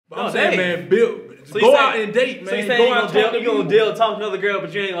But I'm saying, man, go out and date, man. So you saying you gonna deal, talk to another girl,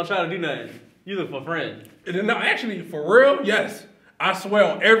 but you ain't gonna try to do nothing. You look for friends. No, actually, for real, yes. I swear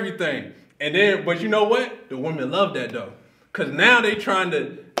on everything. And then, but you know what? The women love that though, cause now they want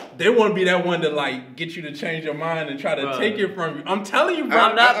to be that one to like get you to change your mind and try to take it from you. I'm telling you, bro.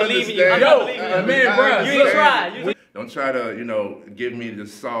 I'm not believing you. Man, bro. You ain't tried. Don't try to, you know, give me the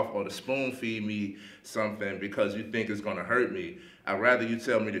soft or the spoon feed me something because you think it's gonna hurt me. I'd rather you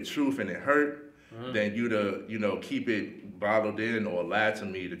tell me the truth and it hurt than you to, you know, keep it bottled in or lie to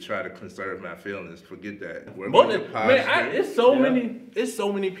me to try to conserve my feelings. Forget that. Man, it's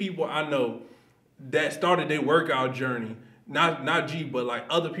so many people I know that started their workout journey. Not G, but like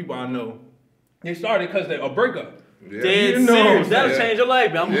other people I know. They started because they a breakup. Yeah. Dead serious. That'll change your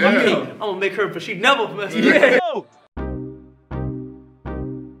life, man. I'm gonna make her, but she never mess with me.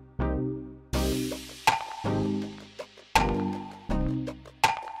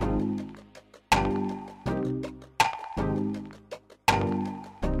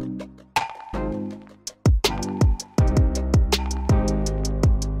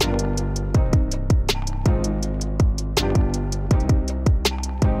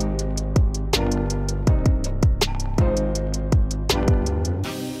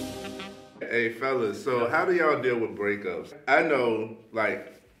 Hey fellas, so how do y'all deal with breakups? I know,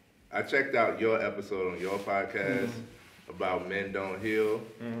 like, I checked out your episode on your podcast about Men Don't Heal.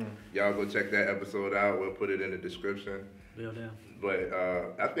 Y'all go check that episode out. We'll put it in the description. But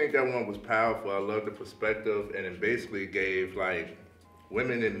I think that one was powerful. I love the perspective, and it basically gave like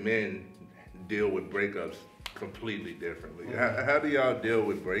women and men deal with breakups completely differently. How do y'all deal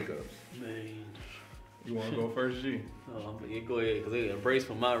with breakups? Man. You want to go first, G? Yeah, go ahead, because they embrace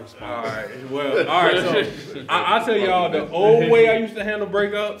for my response. All right, well, all right, so I'll tell y'all the old way I used to handle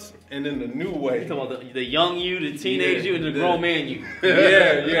breakups and then the new way. You talking about the young you, the teenage you, and the grown man you.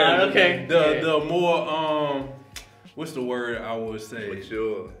 Yeah. Okay. The more, what's the word I would say?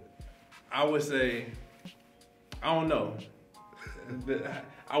 Mature. I would say, I don't know.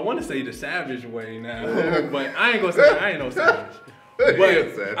 I want to say the savage way now, but I ain't gonna say I ain't no savage.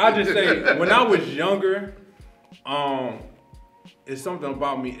 But I just say when I was younger, it's something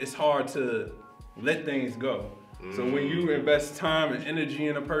about me. It's hard to let things go. So when you invest time and energy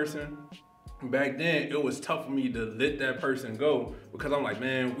in a person, back then it was tough for me to let that person go because I'm like,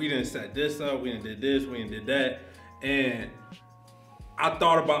 man, we didn't set this up, we didn't did this, we didn't did that, and I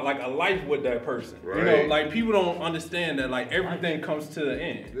thought about like a life with that person. Right. You know, like people don't understand that like everything comes to the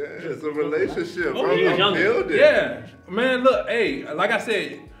end. Yeah, it's a relationship. I'm building. Yeah, man, look, hey, like I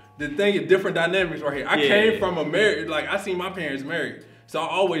said, the thing is different dynamics right here. I came from a marriage, like I seen my parents married, so I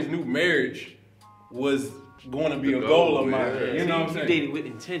always knew marriage was going to be a goal of mine. You know what I'm saying? You dated with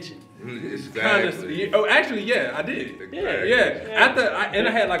intention. Exactly. Actually, yeah, I did. Exactly. Yeah. And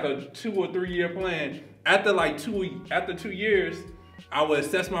I had like a 2 or 3 year plan. After 2 years, I would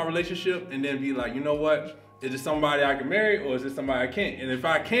assess my relationship and then be like, you know what? Is it somebody I can marry or is it somebody I can't? And if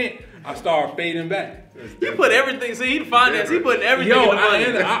I can't, I start fading back. You put everything, see, he finance, he putting everything in the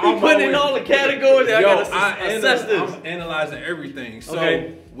money. He putting in all the categories. I gotta assess this. I'm analyzing everything.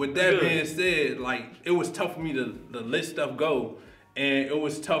 So with that being said, like it was tough for me to let stuff go. And it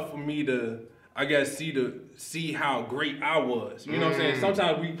was tough for me to, I guess, see how great I was. You know what I'm saying?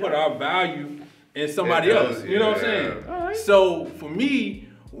 Sometimes we put our value in somebody else. You know what I'm saying? Right. So for me,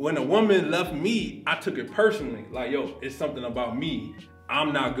 when a woman left me, I took it personally. Like, yo, it's something about me.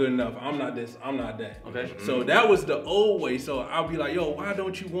 I'm not good enough. I'm not this. I'm not that. Okay. So that was the old way. So I'll be like, yo, why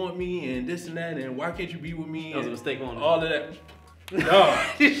don't you want me and this and that and why can't you be with me? That was a mistake on it. All of that.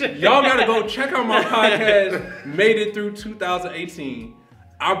 Y'all gotta go check out my podcast, Made It Through 2018.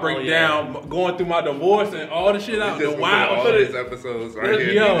 I break down going through my divorce and all the shit out. The wild shit. Episodes right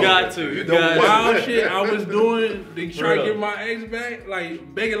here. Yo, you got to. The wild shit I was doing to try to get my ex back,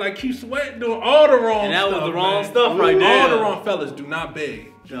 like begging, like keep sweating, doing all the wrong stuff. And that was the wrong stuff right there. All the wrong fellas. Do not beg.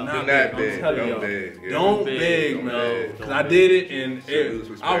 Do not beg. I'm telling y'all. Don't beg, man. Because I did it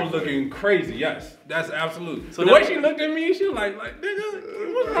and I was looking crazy. Yes, that's absolute. So the way she looked at me, she was like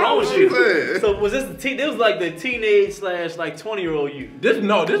nigga, what's wrong with you? So was this this was like the teenage / like 20-year-old you? This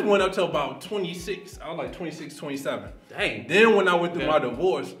went up to about 26. I was like 26, 27. Dang. Then when I went through my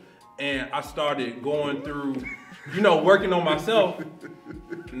divorce and I started going through, working on myself.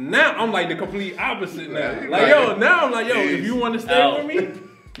 Now I'm like the complete opposite now. Like now I'm like if you want to stay with me,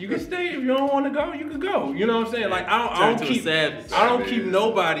 you can stay. If you don't want to go, you can go. You know what I'm saying? Like I don't keep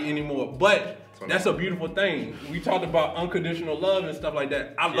nobody anymore. But that's a beautiful thing. We talked about unconditional love and stuff like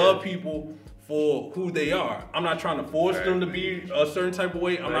that. I love people for who they are. I'm not trying to force them to be a certain type of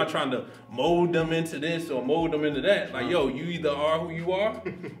way. I'm not trying to mold them into this or mold them into that. Like, yo, you either are who you are,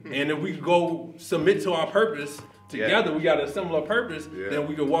 and if we go submit to our purpose together, we got a similar purpose, then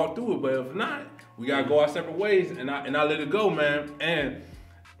we can walk through it. But if not, we gotta go our separate ways, and I let it go, man. And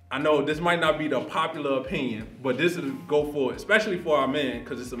I know this might not be the popular opinion, but this is go for, especially for our men,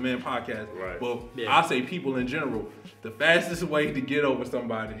 because it's a men podcast. Right. But I say people in general, the fastest way to get over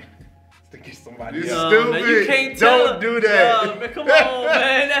somebody is to get somebody else. Stupid. Man, you can't tell. Don't do that. Man, come on,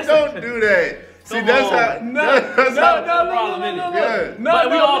 man. Don't do that. See, that's how. No. But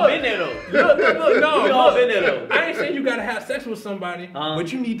we all been there though. Look, we all been there though. I ain't saying you gotta have sex with somebody,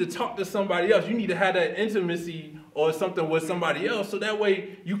 but you need to talk to somebody else. You need to have that intimacy or something with somebody else, so that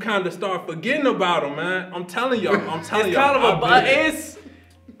way you kind of start forgetting about them, man. I'm telling y'all. It's kind of a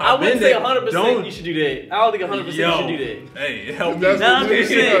I wouldn't say 100% you should do that. I don't think 100% you should do that. Hey, it helped me. Not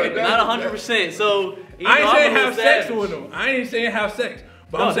 100%. Not 100%. So I ain't saying have sex with them. I ain't saying have sex,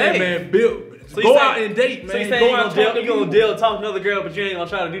 but I'm saying, man, go out and date, man. So you saying you gonna deal talk to another girl, but you ain't gonna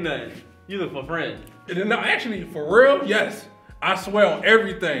try to do nothing. You look for a friend. No, actually, for real, yes. I swear on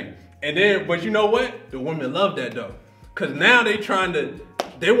everything. And then, but you know what? The women love that though, cause now they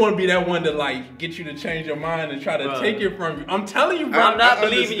want to be that one to like get you to change your mind and try to take it from you. I'm telling you, bro. I'm not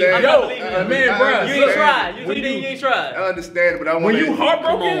believing you. I'm not believing you. Man, bro. You ain't tried. You ain't tried. I understand, but I want when you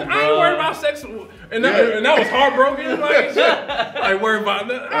heartbroken, I ain't worried about sex. And that was heartbroken. Like, I ain't worried about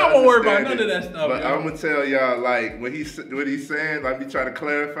that. I won't worry about none of that stuff. But I'm gonna tell y'all, like, what he's saying, like, me trying to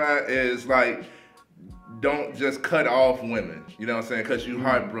clarify is like, don't just cut off women, you know what I'm saying? Because you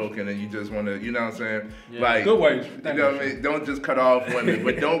heartbroken and you just want to, you know what I'm saying? Yeah. Like, good way. You know what I mean? Don't just cut off women,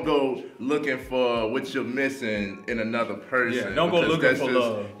 but don't go looking for what you're missing in another person. Yeah, don't go looking for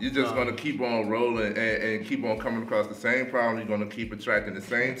love. You're just going to keep on rolling and keep on coming across the same problem. You're going to keep attracting the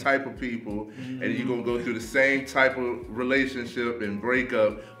same type of people, and you're going to go through the same type of relationship and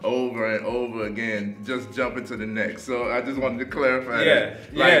breakup over and over again. Just jump into the next. So I just wanted to clarify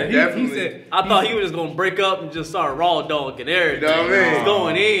that. Like, he said, I thought he was just going to break up and just start raw dogging everything. You know what I mean? He's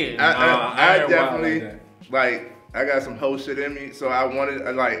going in. I definitely, like, I got some whole shit in me, so I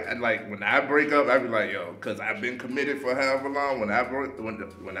wanted, like when I break up, I be like, yo, cause I've been committed for however long. When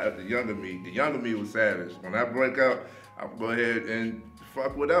the younger me was savage. When I break up, I'll go ahead and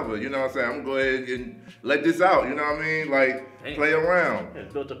fuck whatever, you know what I'm saying? I'm gonna go ahead and let this out, you know what I mean? Like, play around. Yeah,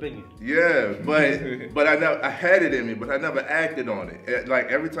 built up in you. Yeah, but I had it in me, but I never acted on it. Like,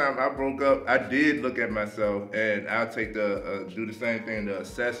 every time I broke up, I did look at myself, and I'll take do the same thing, the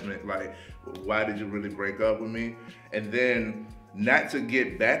assessment, like, why did you really break up with me? And then, not to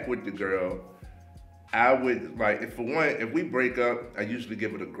get back with the girl, I would, like, if we break up, I usually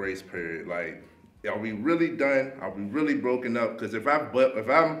give it a grace period. Like, are we really done? Are we really broken up? Because if I'm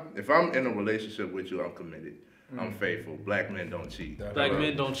in a relationship with you, I'm committed. I'm faithful. Black men don't cheat. Black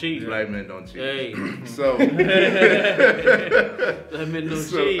men don't cheat. Black men don't cheat. Hey. So Black men don't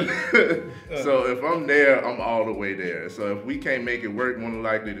cheat. So if I'm there, I'm all the way there. So if we can't make it work, more than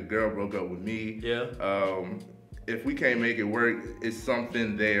likely the girl broke up with me. Yeah. If we can't make it work, it's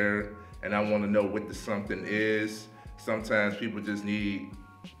something there, and I want to know what the something is. Sometimes people just need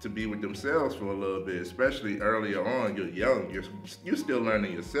to be with themselves for a little bit, especially earlier on. You're young, you're still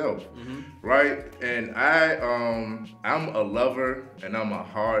learning yourself, right? And I'm a lover, and I'm a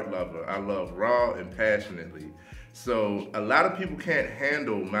hard lover. I love raw and passionately. So a lot of people can't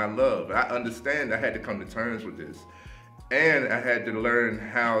handle my love. I understand. I had to come to terms with this, and I had to learn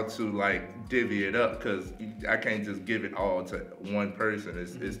how to, like, divvy it up, because I can't just give it all to one person.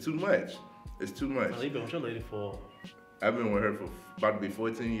 It's too much. It's too much. Well, you've been with your lady for. I've been with her for about to be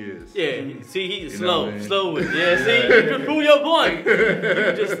 14 years. Yeah, see, he's slow with it. Yeah, see, you can prove your point.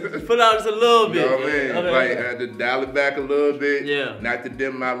 You just put out just a little bit. You know what I mean? Okay. Like, I had to dial it back a little bit. Yeah. Not to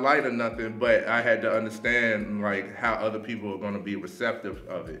dim my light or nothing, but I had to understand, like, how other people are going to be receptive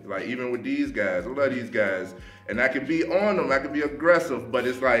of it. Like, even with these guys, I love these guys, and I can be on them, I can be aggressive, but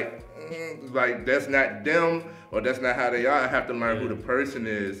it's like that's not them, or that's not how they are. I have to learn who the person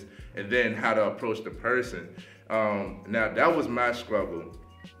is, and then how to approach the person. Now, that was my struggle.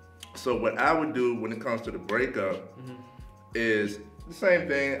 So what I would do when it comes to the breakup is the same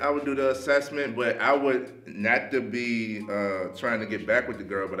thing. I would do the assessment, but I would not to be trying to get back with the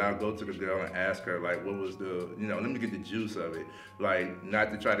girl, but I'll go to the girl and ask her, like, what was the, let me get the juice of it. Like,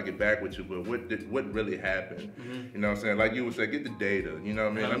 not to try to get back with you, but what really happened? You know what I'm saying? Like you would say, get the data, you know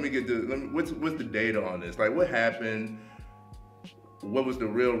what I mean? What's the data on this? Like, what happened? What was the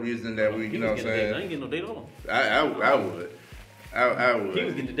real reason that we, you know what I'm saying? I ain't getting no data on him. I would. I would. He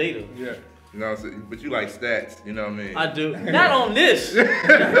was getting the data. Yeah. You know what I'm saying? But you like stats, you know what I mean? I do. Not on this.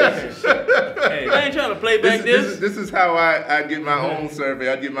 Hey, I ain't trying to play back this. This is how I get my own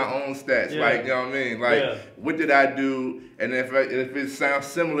survey. I get my own stats. Yeah. Like, you know what I mean? Like, what did I do? And if it sounds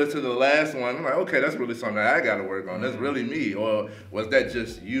similar to the last one, I'm like, okay, that's really something that I got to work on. That's really me. Or was that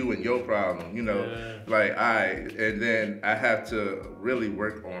just you and your problem? You know, like, and then I have to really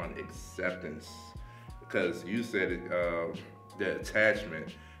work on acceptance. Because you said it, the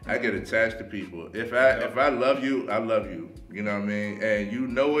attachment. I get attached to people. If I love you, I love you. You know what I mean? And you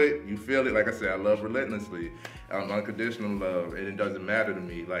know it, you feel it. Like I said, I love relentlessly. Unconditional love, and it doesn't matter to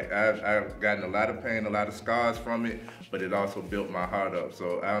me. Like I've gotten a lot of pain, a lot of scars from it, but it also built my heart up.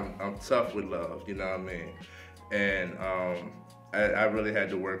 So I'm tough with love. You know what I mean? And I really had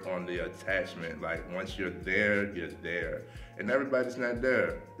to work on the attachment. Like once you're there, you're there. And everybody's not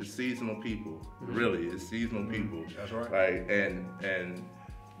there. It's seasonal people. Really, it's seasonal people. That's right. Like and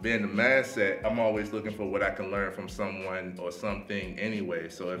being the mindset, I'm always looking for what I can learn from someone or something anyway.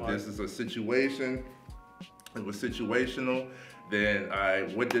 So if this is a situation, it was situational, then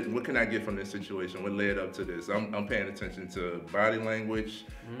what can I get from this situation? What led up to this? I'm paying attention to body language.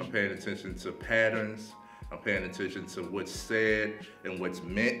 I'm paying attention to patterns. I'm paying attention to what's said and what's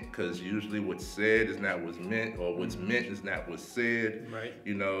meant, because usually what's said is not what's meant, or what's meant is not what's said. Right.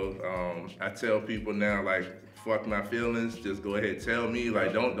 You know, I tell people now, like, fuck my feelings. Just go ahead, tell me.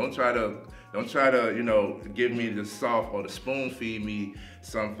 Like, don't try to, you know, give me the soft or the spoon feed me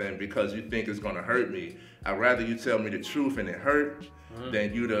something because you think it's gonna hurt me. I'd rather you tell me the truth and it hurt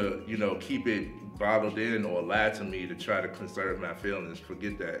than you to, you know, keep it bottled in or lie to me to try to conserve my feelings.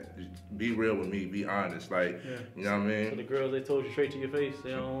 Forget that. Just be real with me. Be honest. Like, you know what I mean? So the girls, they told you straight to your face.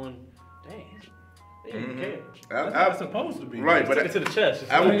 They don't want. Dang. They didn't care. That's how it's supposed to be. Right, but to the chest.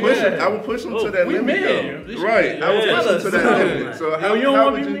 I would push them to that limit. Though. Right, I would push them to that limit. So how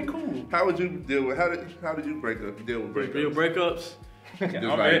would you deal with? How did you deal with breakups? Real breakups.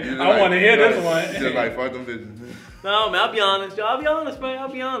 I want to hear this one. Just like fuck them bitches. No, man, I'll be honest. I'll be honest, man.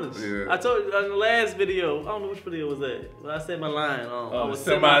 I'll be honest. Yeah. I told you in the last video, I don't know which video was that. Well, I said my line. I was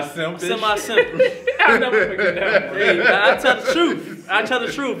semi-simple. Semi-simple. I'll never forget that one. Hey, I tell the truth. I tell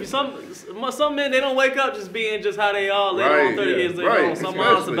the truth. Some men, they don't wake up just being just how they are later on 30 years later. So I'm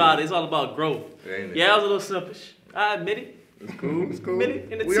honest about it. It's all about growth. Yeah, I was a little selfish. I admit it. It's cool. It's cool.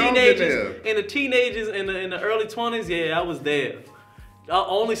 In the teenagers, in the early 20s, yeah, I was there.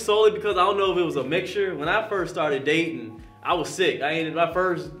 Only solely because I don't know if it was a mixture. When I first started dating, I was sick. My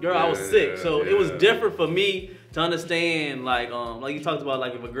first girl, I was sick. So it was different for me to understand, like you talked about,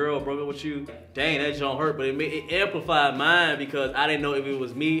 like if a girl broke up with you, dang, that don't hurt. But it amplified mine because I didn't know if it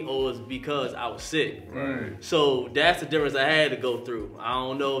was me or it was because I was sick. Right. So that's the difference I had to go through. I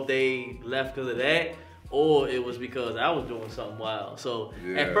don't know if they left because of that, or it was because I was doing something wild. So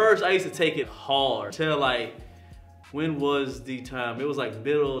at first I used to take it hard till like, when was the time? It was like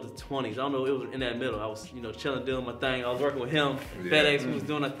middle of the 20s. I don't know, it was in that middle. I was, you know, chilling, doing my thing. I was working with him. FedEx, we was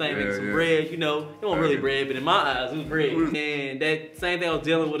doing our thing, making some bread, you know. It wasn't really bread, but in my eyes, it was bread. And that same thing, I was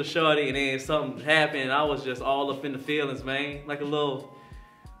dealing with a shorty, and then something happened. I was just all up in the feelings, man. Like a little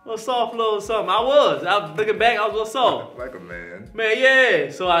soft little something. I was looking back, I was a little soft. Like a man. Man, yeah.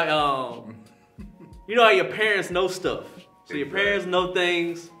 So I, you know how your parents know stuff. So your parents know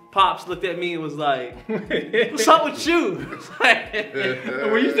things. Pops looked at me and was like, "What's up with you?"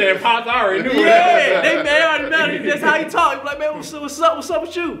 When you said Pops, I already knew. Yeah, they already know. That's how he talk. He like, "Man, what's up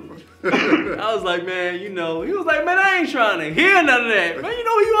with you?" I was like, "Man, you know." He was like, "Man, I ain't trying to hear none of that. Man, you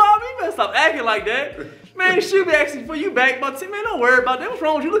know who you are. You better stop acting like that. Man, she be asking for you back, but man, don't worry about that. What's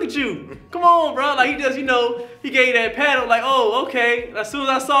wrong with you? Look at you. Come on, bro." Like he just, you know, he gave that pat. Like, oh, okay. And as soon as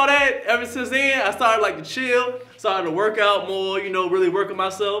I saw that, ever since then, I started like to chill. Started to work out more, you know, really working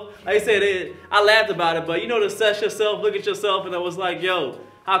myself. Like I said, I laughed about it, but you know, to assess yourself, look at yourself, and I was like, yo,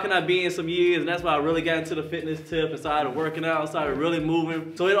 how can I be in some years? And that's why I really got into the fitness tip and started working out, started really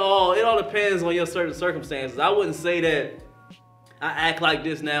moving. So it all depends on your certain circumstances. I wouldn't say that I act like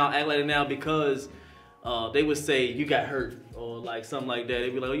this now, act like it now because they would say you got hurt or like something like that. They'd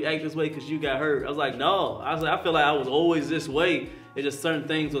be like, oh, you act this way because you got hurt. I was like, no. I was like, I feel like I was always this way. It's just certain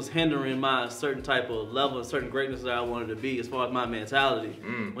things was hindering my certain type of level and certain greatness that I wanted to be as far as my mentality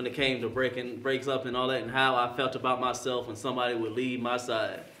when it came to breaks up and all that and how I felt about myself when somebody would leave my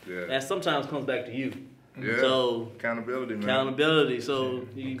side. Yeah. That sometimes comes back to you. Yeah. So accountability, man. Accountability. So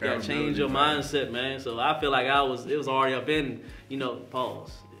you got to change your mindset, man. So I feel like it was already up in, you know,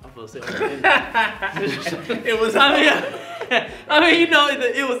 pause. I feel say it was. I mean, you know,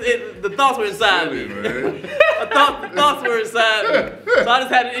 the thoughts were inside me. The thoughts were inside me. So I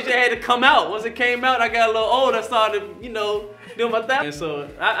just had to come out. Once it came out, I got a little old. I started, you know, doing my thing. And so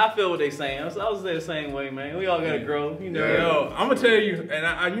I feel what they saying. I was the same way, man. We all gotta grow, you know. Yo, I'm gonna tell you, and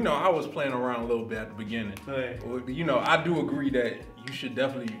I was playing around a little bit at the beginning. Right. You know, I do agree that you should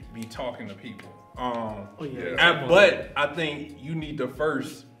definitely be talking to people. But I think you need to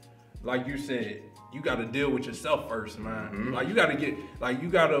first, like you said, you got to deal with yourself first, man. Like you got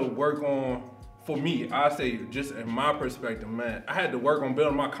to work on. For me, I say, just in my perspective, man, I had to work on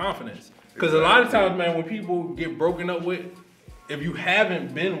building my confidence. Because a lot of times, man, when people get broken up with, if you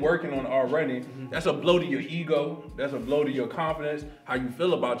haven't been working on it already, that's a blow to your ego. That's a blow to your confidence, how you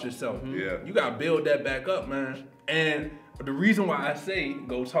feel about yourself. Yeah. You got to build that back up, man. And the reason why I say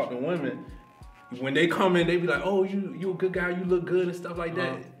go talk to women, when they come in, they be like, oh, you a good guy, you look good and stuff like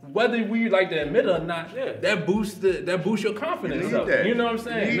that. Whether we like to admit it or not, that boosts your confidence up. You know what I'm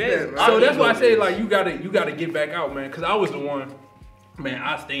saying? So that's why I say, like, you gotta get back out, man. Cause I was the one, man,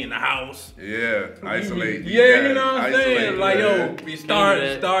 I stay in the house. Yeah, isolate. Yeah, you know what I'm saying? Like, yo,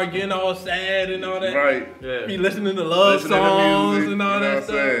 start getting all sad and all that. Right. Yeah. Be listening to love songs and all that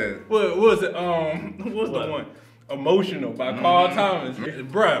stuff. What was it? What was the one? Emotional by Carl Thomas.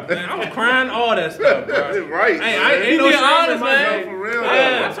 Bruh, man, I was crying, all that stuff, bro. Right. I ain't no shame honest, in my man. game. For real,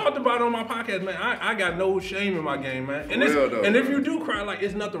 I talked about it on my podcast, man. I got no shame in my game, man. And if you do cry, like,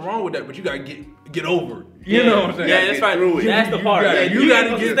 it's nothing wrong with that, but you gotta get over it. You know what I'm saying? Yeah, that's right. That's the part. You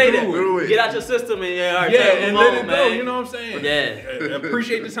gotta get through it. Get out your system and and let it go. You know what I'm saying? Yeah.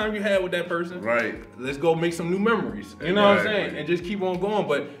 Appreciate the time you had with that person. Right. Let's go make some new memories. You know what I'm saying? And just keep on going.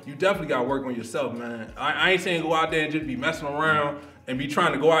 But you definitely gotta work on yourself, man. I ain't saying go out there and just be messing around and be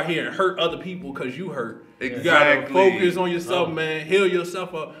trying to go out here and hurt other people because you hurt. Exactly. You gotta focus on yourself, man. Heal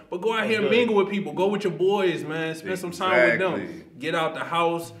yourself up. But go out here and mingle with people. Go with your boys, man. Spend some time with them. Get out the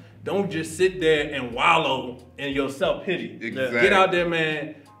house. Don't just sit there and wallow in your self-pity. Exactly. Get out there,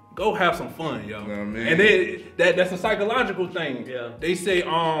 man. Go have some fun, yo. And then that's a psychological thing. Yeah. They say,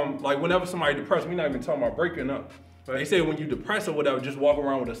 like whenever somebody depressed, we're not even talking about breaking up. They say when you depressed or whatever, just walk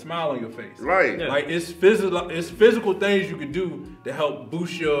around with a smile on your face. Right. Yeah. Like it's physical things you can do to help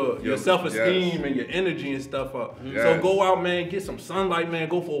boost your self-esteem and your energy and stuff up. So go out, man, get some sunlight, man,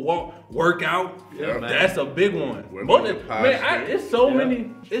 go for a walk, work out. Yeah, that's a big one. It's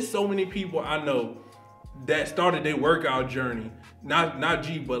so many people I know that started their workout journey. Not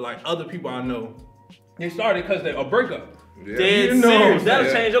G, but like other people I know. They started because they a breakup. Yeah. Dead serious.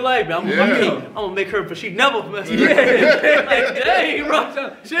 That'll change your life, man. I'm gonna make her, but she never mess with me. Like, dang,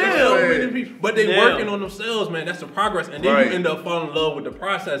 bro, chill. But they working on themselves, man. That's the progress, and then you end up falling in love with the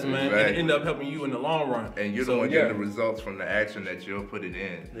process, man, and it end up helping you in the long run. And you're the one getting the results from the action that you're putting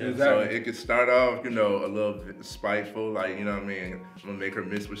in. So it could start off, a little bit spiteful, like you know what I mean. I'm gonna make her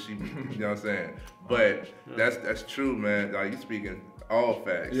miss what she, you know what I'm saying. But that's true, man. Like you speaking. All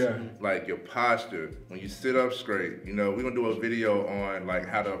facts. Yeah. Like your posture, when you sit up straight, we're gonna do a video on like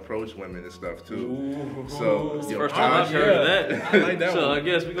how to approach women and stuff too. Ooh. So it's the first time I've heard of that. I like that one. So I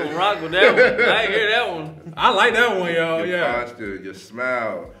guess we're gonna rock with that one. I ain't hear that one. I like that one, y'all. Your posture, your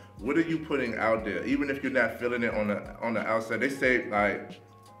smile. What are you putting out there? Even if you're not feeling it on the outside. They say, like,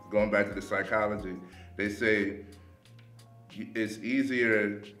 going back to the psychology, they say it's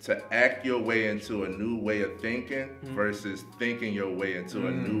easier to act your way into a new way of thinking versus thinking your way into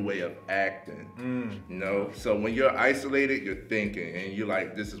a new way of acting. So when you're isolated, you're thinking and you're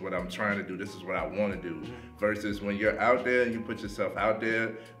like, this is what I'm trying to do, this is what I want to do. Versus when you're out there and you put yourself out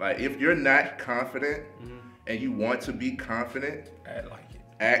there, like if you're not confident and you want to be confident,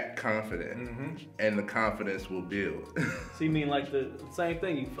 act confident, and the confidence will build. So you mean like the same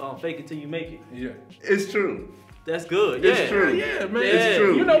thing, you fake it till you make it? Yeah. It's true. That's good. It's true. Yeah, man. It's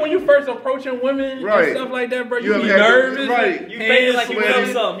true. You know when you first approaching women and stuff like that, bro, you be nervous. You fake it like you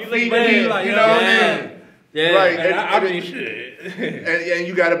know something. You look bad. Like, you know what I mean? Yeah. Right. I mean, shit. and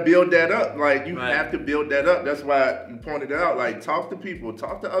you got to build that up. Like, you have to build that up. That's why you pointed it out. Like, talk to people.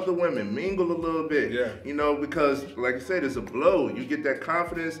 Talk to other women. Mingle a little bit. Yeah. Because, like I said, it's a blow. You get that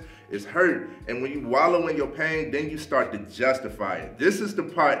confidence. It's hurt. And when you wallow in your pain, then you start to justify it. This is the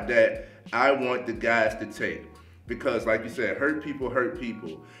part that I want the guys to take. Because like you said, hurt people.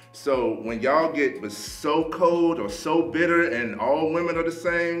 So when y'all get so cold or so bitter and all women are the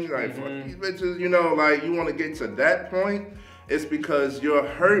same, like fuck these bitches, like you want to get to that point, it's because you're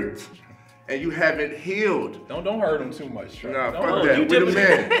hurt and you haven't healed. Don't hurt them too much. Nah, fuck that.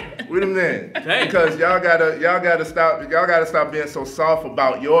 We're the men. Because y'all gotta stop being so soft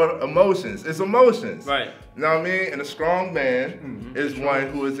about your emotions. It's emotions. Right. You know what I mean? And a strong man is one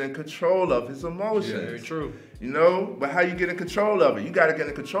who is in control of his emotions. Yeah, very true. But how you get in control of it? You got to get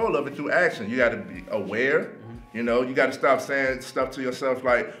in control of it through action. You got to be aware. You know, you got to stop saying stuff to yourself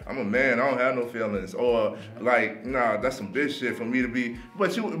like, I'm a man, I don't have no feelings. Or like, nah, that's some bitch shit for me to be.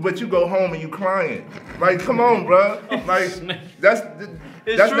 But you go home and you crying. Like, come on, bro. Like, that's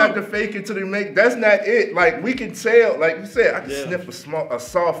not the fake it till they make. That's not it. Like, we can tell, like you said, I can sniff a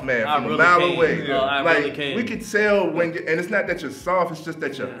soft man from a mile away. Like, we can tell when, and it's not that you're soft, it's just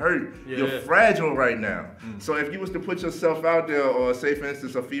that you're hurt. You're fragile right now. So if you was to put yourself out there, or say for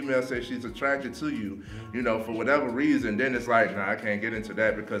instance, a female says she's attracted to you, you know, for whatever reason, then it's like, nah, I can't get into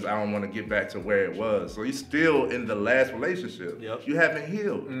that because I don't want to get back to where it was. So you're still in the last relationship. You haven't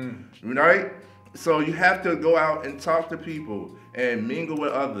healed, right? So you have to go out and talk to people and mingle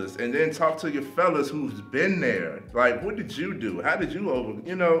with others, and then talk to your fellas who's been there. Like, what did you do? How did you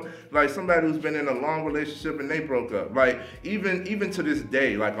you know, like somebody who's been in a long relationship and they broke up. Like, even to this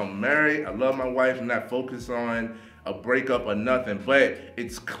day, like I'm married, I love my wife, I'm not focused on a breakup or nothing, but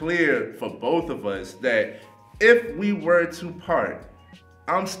it's clear for both of us that if we were to part,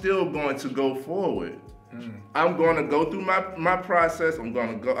 I'm still going to go forward. I'm going to go through my process. I'm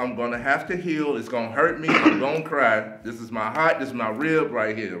going to have to heal. It's going to hurt me. I'm going to cry. This is my heart. This is my rib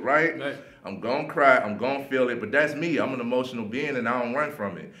right here, right? I'm going to cry. I'm going to feel it. But that's me. I'm an emotional being, and I don't run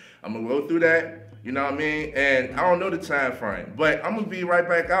from it. I'm going to go through that. You know what I mean? And I don't know the time frame, but I'm gonna be right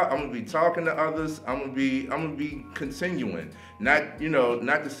back out. I'm gonna be talking to others. I'm gonna be continuing. Not, you know,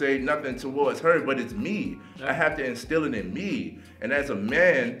 not to say nothing towards her, but it's me. I have to instill it in me. And as a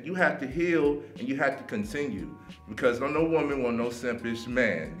man, you have to heal and you have to continue. Because no woman want no simpish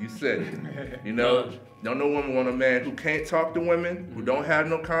man. You said it. You know? No woman want a man who can't talk to women, who don't have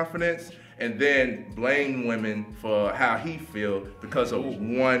no confidence, and then blame women for how he feel because of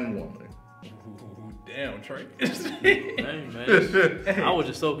one woman. Damn, Trey. Hey, man. I was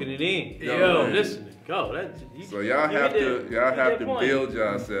just soaking it in. Yo, listening. Go. So y'all have to build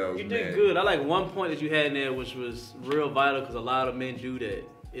yourselves. You did good. I like one point that you had in there, which was real vital, because a lot of men do that.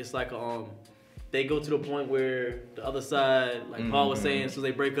 It's like they go to the point where the other side, like Paul was saying, as soon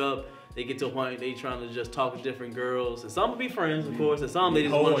as they break up, they get to a point they trying to just talk to different girls. And some will be friends, of course, and some they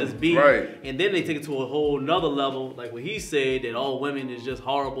just want to just be. And then they take it to a whole nother level, like what he said, that all women is just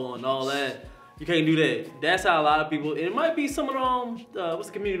horrible and all that. You can't do that. That's how a lot of people, and it might be some of them, what's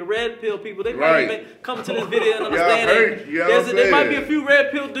the community, the red pill people, they might even come to this video and understand that. There might be a few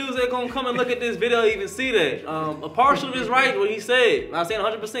red pill dudes that are going to come and look at this video and even see that. A partial of it is right, what he said. I'm not saying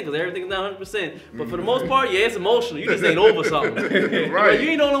 100% because everything is not 100%. But for the most part, yeah, it's emotional. You just ain't over something. You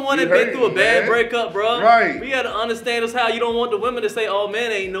ain't the only one that been through a bad breakup, bro. We got to understand this how you don't want the women to say, all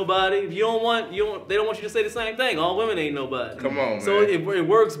men ain't nobody. If you don't want, they don't want you to say the same thing. All women ain't nobody. Come on, man. So it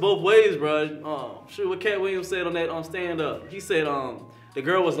works both ways, bro. Shoot, what Cat Williams said on that stand up. He said the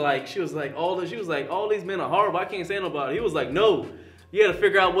girl was like, all these men are horrible. I can't say nobody. He was like, no. You got to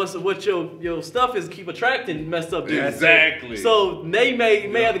figure out what your stuff is to keep attracting messed up dudes. Exactly. So they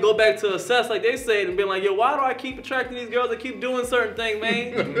may have to go back to assess, like they said, and be like, yo, why do I keep attracting these girls that keep doing certain things,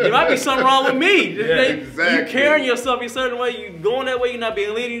 man? There might be something wrong with me. You carrying yourself a certain way, you going that way, you're not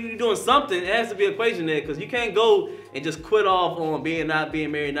being leading, you're doing something. It has to be an equation there, because you can't go and just quit off on not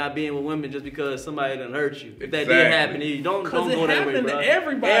being married, not being with women just because somebody done hurt you. If that did happen, you don't go that way, bro.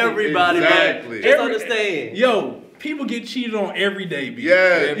 Everybody, man. Just understand. Yo, people get cheated on every day, B.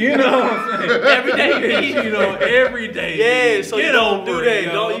 Yeah. You know what I'm saying? Every day. You get cheated on every day. Yeah, so you don't do that.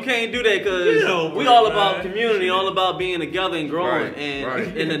 You can't do that, because we all about community, all about being together and growing.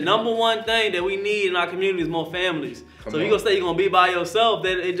 And the number one thing that we need in our community is more families. So you're gonna say you're gonna be by yourself,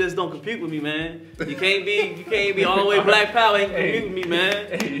 that it just don't compute with me, man. You can't be all the way black power, ain't compute with me, man.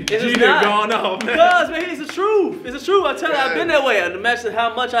 It's just not. Going off, man. Because, man, it's the truth. It's the truth. I tell you, I've been that way. No matter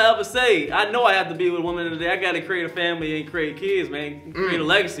how much I ever say, I know I have to be with a woman today. I gotta create a family and create kids, man. Create a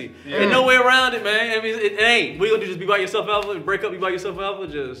legacy. Ain't no way around it, man. I mean, it ain't. We gonna just be by yourself ever, break up, you by yourself ever,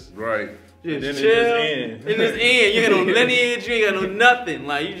 just Just chill. It just end. You ain't got no lineage, you ain't got no nothing.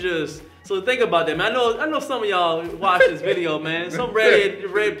 Like, you just. So think about that, man. I know some of y'all watch this video, man. Some red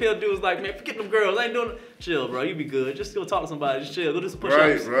pill dudes like, man, forget them girls. I ain't doing it. Chill, bro. You be good. Just go talk to somebody. Just chill. Go do some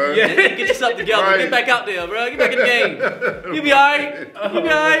push-ups. And get yourself together. Get back out there, bro. Get back in the game. You be alright. You be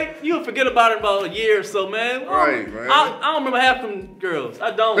alright. You'll forget about it in about a year or so, man. Man. I don't remember half them girls.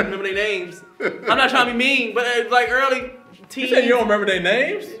 I don't remember their names. I'm not trying to be mean, but like early teens. You said you don't remember their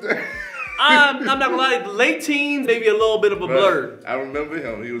names? I'm not gonna lie, the late teens, maybe a little bit of a blur. I remember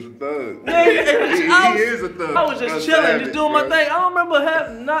him. He was a thug. He is a thug. I was just chilling, just doing my thing. I don't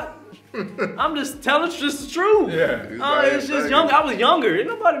remember I'm just telling just the truth. Yeah. It's just young. I was younger. Ain't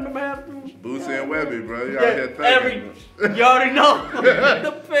nobody remember having Boosie and Webby, bro. You out here thugging. You already know.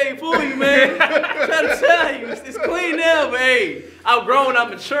 The pay for you, man. I'm trying to tell you, it's clean now, but hey, I'm grown, I'm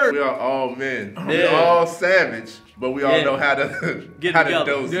mature. We are all men. We all savage, but we all know how to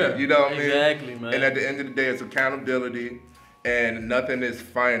dose it. You know what I mean? Exactly, man. And at the end of the day, it's accountability, and nothing is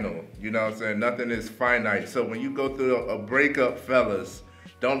final. You know what I'm saying? Nothing is finite. So when you go through a breakup, fellas,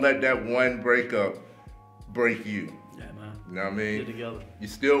 don't let that one breakup break you. Yeah, man. You know what I mean? Get together. You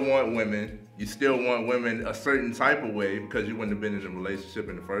still want women. You still want women a certain type of way because you wouldn't have been in a relationship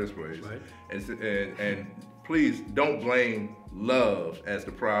in the first place. Right. And please don't blame love as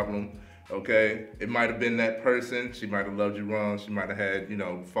the problem. Okay, it might have been that person. She might have loved you wrong. She might have had, you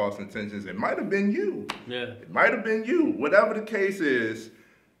know, false intentions. It might have been you. Yeah. It might have been you. Whatever the case is,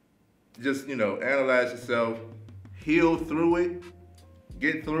 just, you know, analyze yourself, heal through it,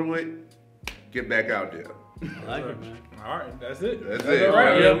 get through it, get back out there. I like it, man. All right, that's it. That's it. All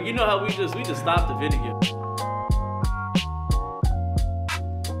right. Yeah, you know how we just stopped the video.